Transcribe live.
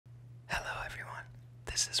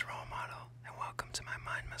This is Role Model, and welcome to my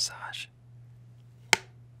mind massage.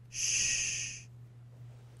 Shh.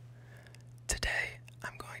 Today,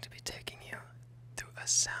 I'm going to be taking you through a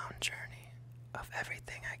sound journey of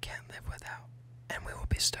everything I can't live without. And we will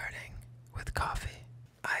be starting with coffee.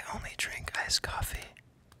 I only drink iced coffee,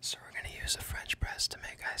 so we're going to use a French press to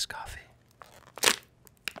make iced coffee.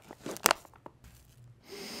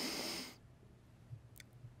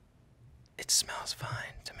 It smells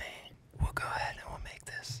fine to me. We'll go ahead and we'll make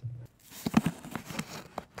this.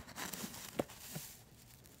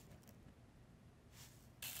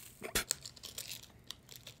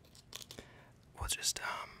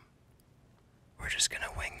 We're just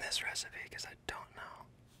gonna wing this recipe because I don't know.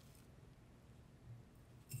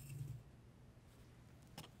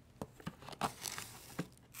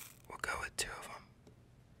 We'll go with 2 of them.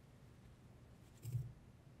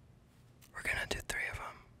 We're gonna do 3 of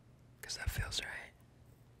them because that feels right.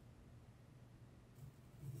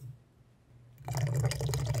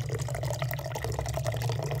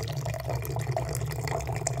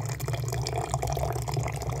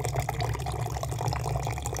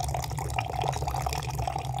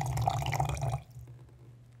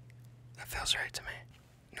 Feels right to me.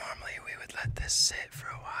 Normally we would let this sit for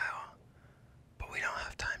a while, but we don't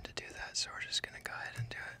have time to do that, so we're just gonna go ahead and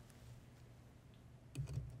do it.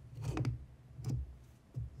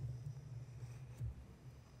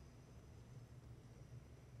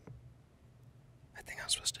 I think I'm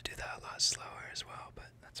supposed to do that a lot slower as well,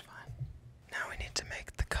 but that's fine. Now we need to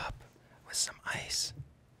make the cup with some ice,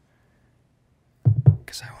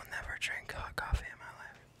 because I will never drink hot coffee in my life.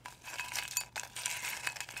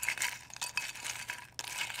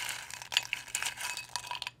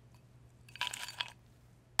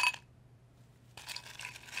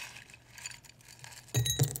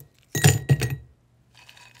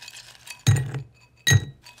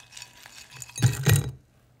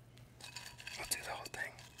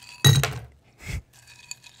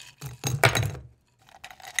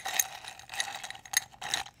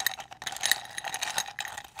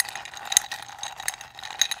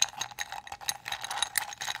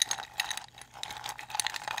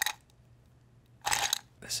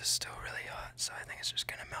 This is still really hot, so I think it's just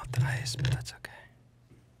gonna melt the ice, but that's okay.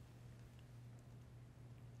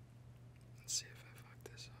 Let's see if I fuck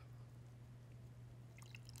this up.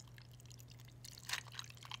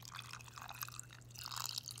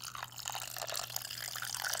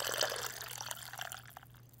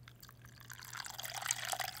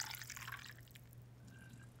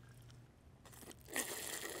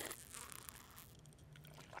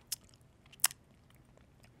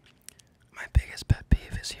 My biggest pet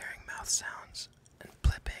peeve is hearing mouth sounds and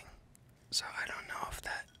blipping, so I don't know if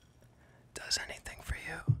that does anything for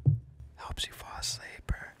you, helps you fall asleep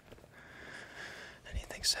or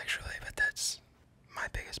anything sexually, but that's my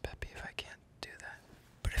biggest pet peeve. I can't do that.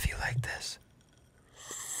 But if you like this,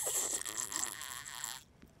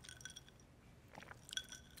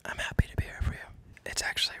 I'm happy to be here for you. It's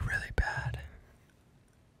actually really bad.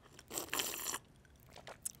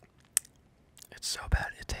 It's so bad,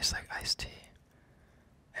 it tastes like iced tea.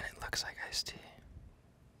 And it looks like iced tea.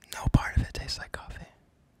 No part of it tastes like coffee.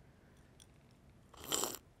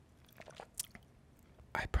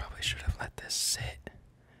 I probably should have let this sit,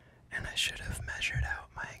 and I should have measured out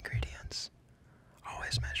my ingredients.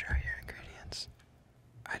 Always measure out your ingredients.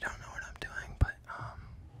 I don't know what I'm doing, but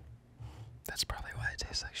that's probably why it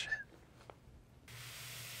tastes like shit.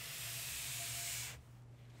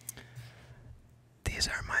 These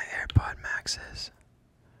are my AirPod Maxes.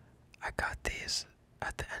 I got these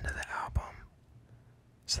at the end of the album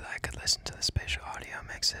so that I could listen to the spatial audio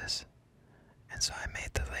mixes, and so I made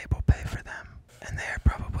the label pay for them, and they are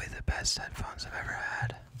probably the best headphones I've ever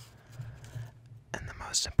had. And the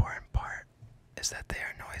most important part is that they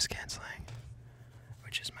are noise canceling,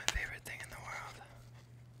 which is my favorite thing in the world,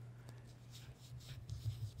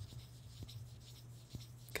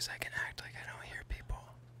 because I can act like I don't hear people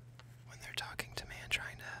when they're talking to me and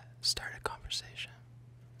trying to start a conversation.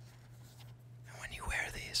 And when you wear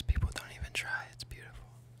these, people don't even try. It's beautiful.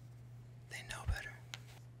 They know better.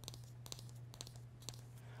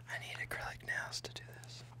 I need acrylic nails to do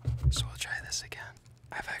this, so we'll try this again.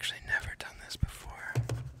 I've actually never done this before,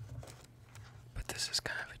 but this is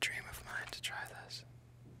kind of a dream of mine to try this.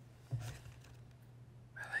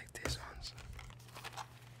 I like these ones.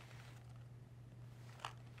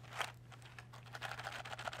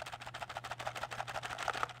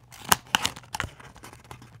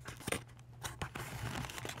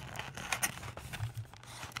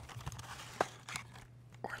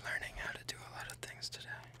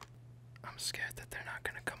 scared that they're not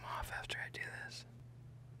gonna come off after I do this.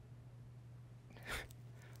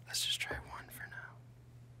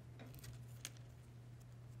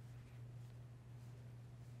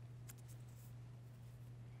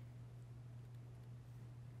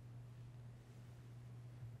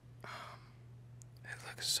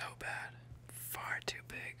 looks so bad. Far too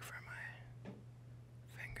big for my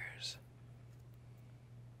fingers.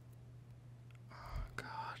 Oh,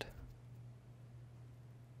 God.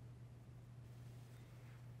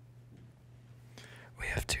 We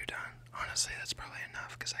have 2 done. Honestly, that's probably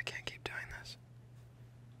enough because I can't keep doing this.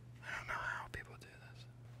 I don't know how people do this.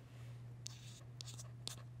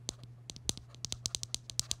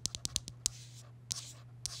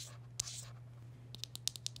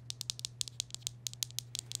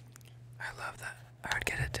 I love that. I would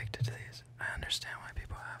get addicted to these. I understand why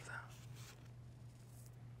people have them.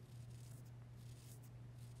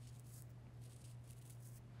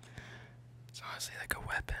 It's honestly like a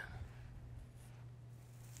weapon.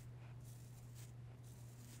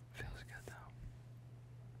 Feels good though.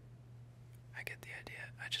 I get the idea.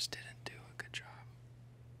 I just didn't do a good job.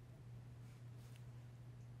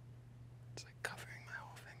 It's like covering my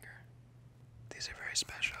whole finger. These are very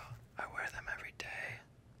special. I wear them every day.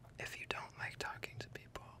 If you don't like talking to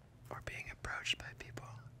people or being approached by people,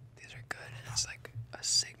 these are good, and it's like a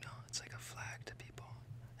signal. It's like a flag to people,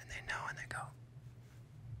 and they know and they go.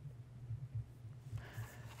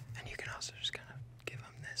 And you can also just kind of give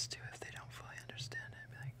them this too if they don't fully understand it.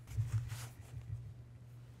 Be like,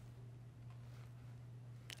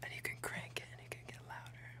 and you can crank it and you can get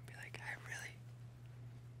louder and be like, I really.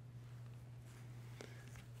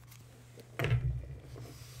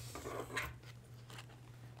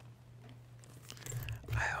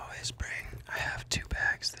 I have 2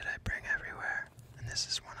 bags that I bring everywhere, and this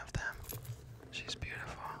is one of them. She's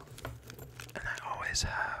beautiful. And I always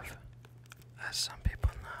have, as some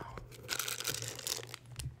people know,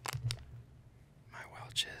 my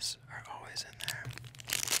Welches are always in there.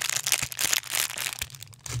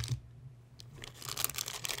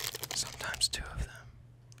 Sometimes 2 of them.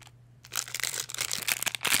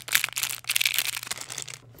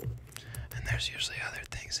 And there's usually other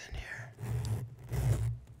things in here.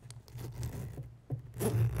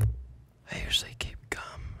 I usually keep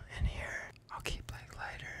gum in here. I'll keep like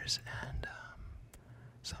lighters and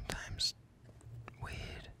sometimes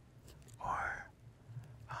weed or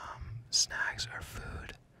snacks or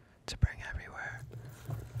food to bring everywhere.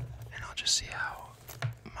 And I'll just see how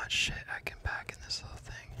much shit I can pack in this little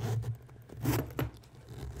thing.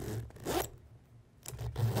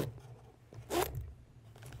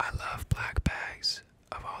 I love black bags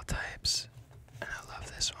of all types, and I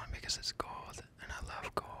love this one because it's gold, and I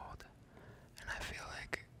love gold, and I feel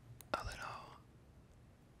like a little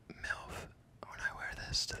MILF when I wear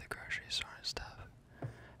this to the grocery store and stuff,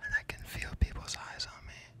 and I can feel people's eyes on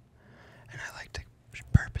me, and I like to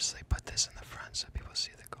purposely put this in the front so people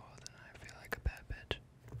see the gold, and I feel like a bad bitch.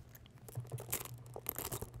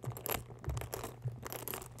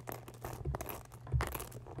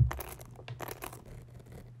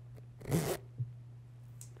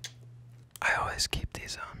 I always keep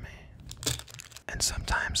these on me, and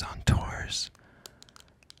sometimes on tours,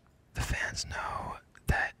 the fans know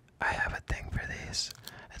that I have a thing for these,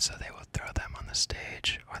 and so they will throw them on the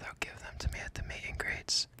stage, or they'll give them to me at the meet and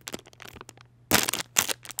greets.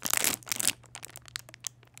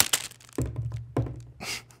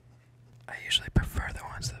 I usually prefer the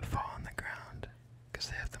ones that fall on the ground, because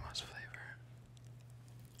they have the most flavor.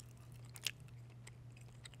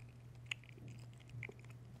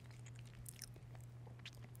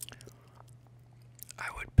 I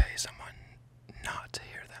would pay someone not to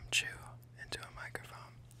hear them chew into a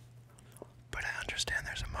microphone, but I understand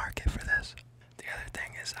there's a market for this. The other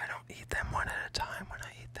thing is I don't eat them one at a time. When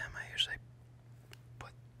I eat them, I usually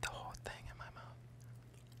put the whole thing in my mouth,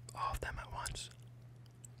 all of them at once,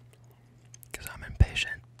 because I'm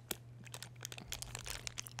impatient.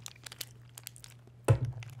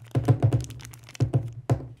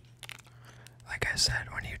 Like I said,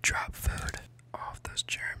 when you drop food, all of those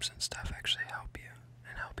germs and stuff actually help you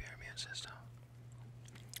and help your immune system.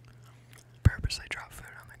 Purposely drop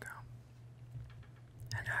food on the ground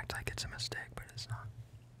and act like it's a mistake, but it's not.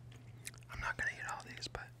 I'm not gonna eat all these,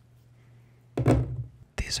 but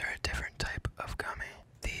these are a different type of gummy.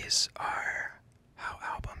 These are how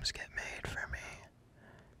albums get made for me,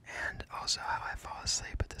 and also how I fall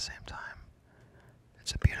asleep at the same time.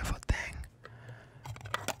 It's a beautiful thing.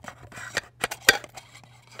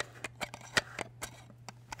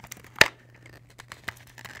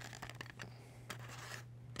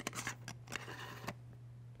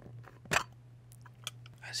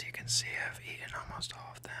 As you can see, I've eaten almost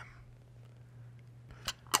all of them.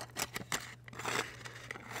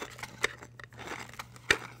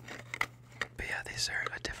 But yeah, these are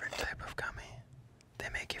a different type of gummy. They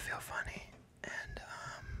make you feel funny, and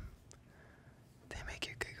they make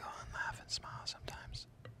you giggle and laugh and smile sometimes.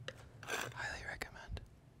 Highly recommend.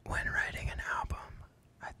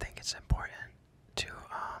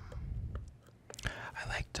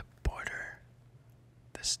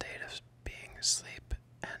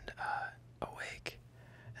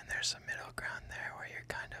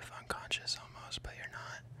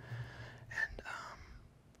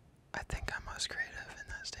 most creative in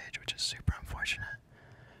that stage, which is super unfortunate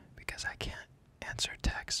because I can't answer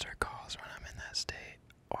texts or calls when I'm in that state,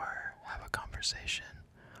 or have a conversation,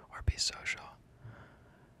 or be social.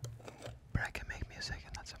 But I can make music,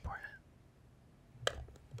 and that's important.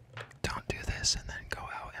 Don't do this and then go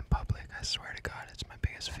out in public. I swear to God, it's my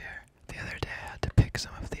biggest fear. The other day I had to pick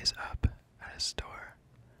some of these up at a store,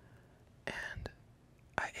 and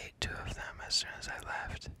I ate 2 of them as soon as I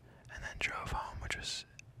left, and then drove home,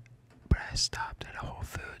 but I stopped at a Whole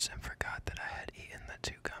Foods and forgot that I had eaten the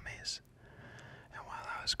 2 gummies. And while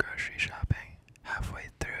I was grocery shopping, halfway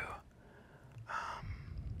through,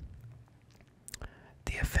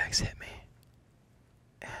 the effects hit me,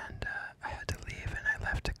 and I had to leave, and I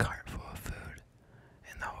left a cart full of food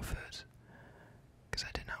in the Whole Foods because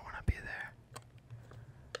I did not want to be there.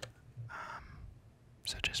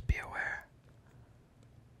 So just be aware.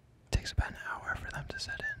 It takes about an hour for them to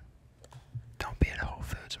set in. Don't be at Whole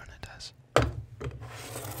Foods when it does.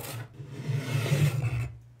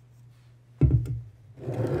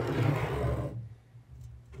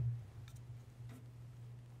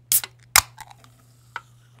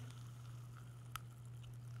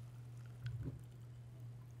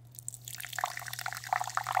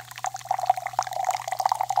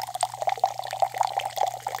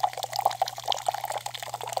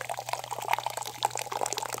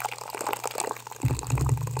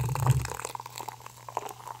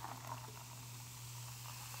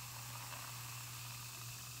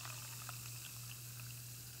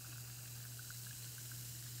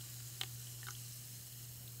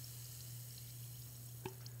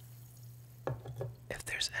 If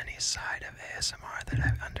there's any side of ASMR that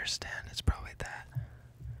I understand, it's probably that.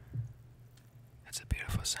 It's a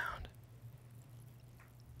beautiful sound.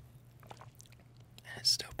 And it's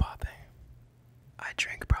still popping. I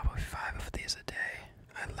drink probably 5 of these a day.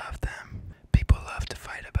 I love them. People love to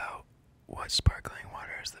fight about what sparkling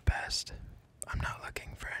water is the best. I'm not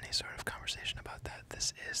looking for any sort of conversation about that.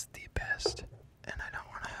 This is the best, and I don't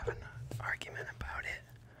want to have an argument about it.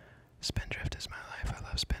 Spindrift is my life. I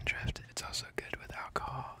love Spindrift. It's also good with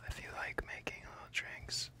alcohol if you like making little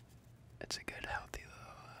drinks. It's a good, healthy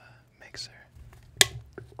little mixer.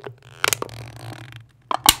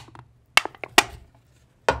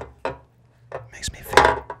 Makes me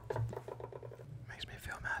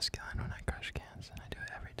feel masculine when I crush cans, and I do it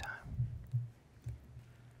every time.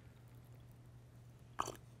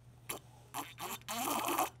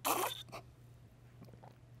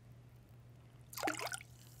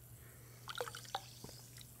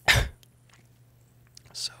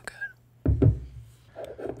 So good.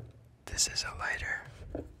 This is a lighter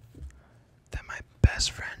that my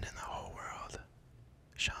best friend in the whole world,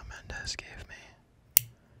 Shawn Mendes, gave me.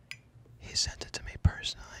 He sent it to me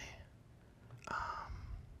personally,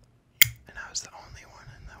 and I was the only one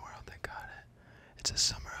in the world that got it. It's a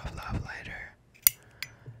Summer of Love lighter.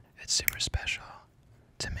 It's super special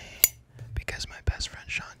to me because my best friend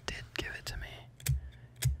Shawn did give it to me,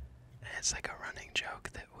 and it's like a running joke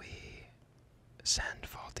that we send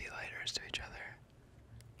faulty lighters to each other.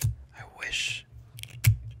 I wish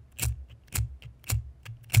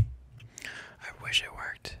it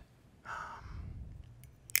worked.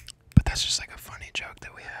 But that's just like a funny joke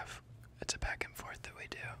that we have. It's a back and forth that we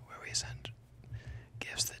do where we send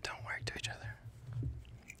gifts that don't work to each other.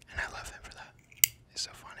 And I love him for that. He's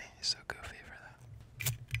so funny. He's so goofy for that.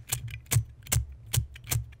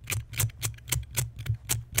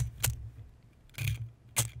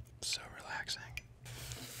 So relaxing.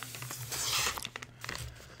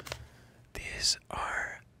 These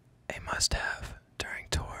are a must-have during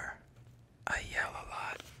tour. I yell a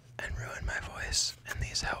lot and ruin my voice, and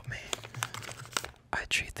these help me. I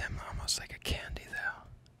treat them almost like a candy though,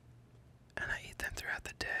 and I eat them throughout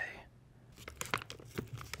the day.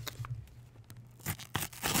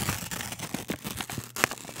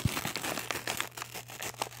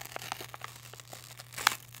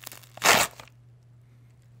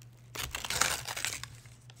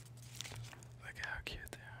 Look at how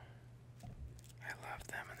cute they are. I love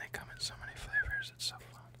them, and they come in so many flavors. It's so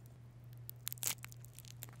fun.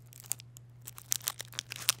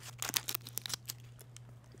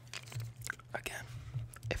 Again,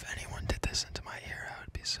 if anyone did this into my ear, I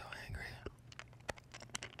would be so angry.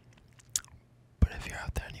 But if you're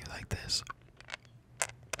out there and you like this,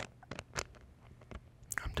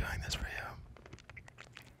 I'm doing this for you.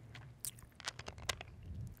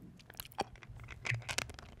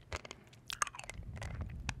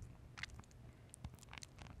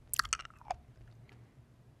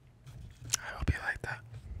 I hope you like that.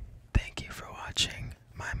 Thank you for watching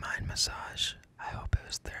my mind massage. I hope it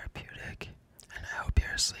was therapeutic, and I hope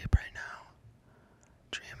you're asleep right now,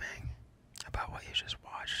 dreaming about what you just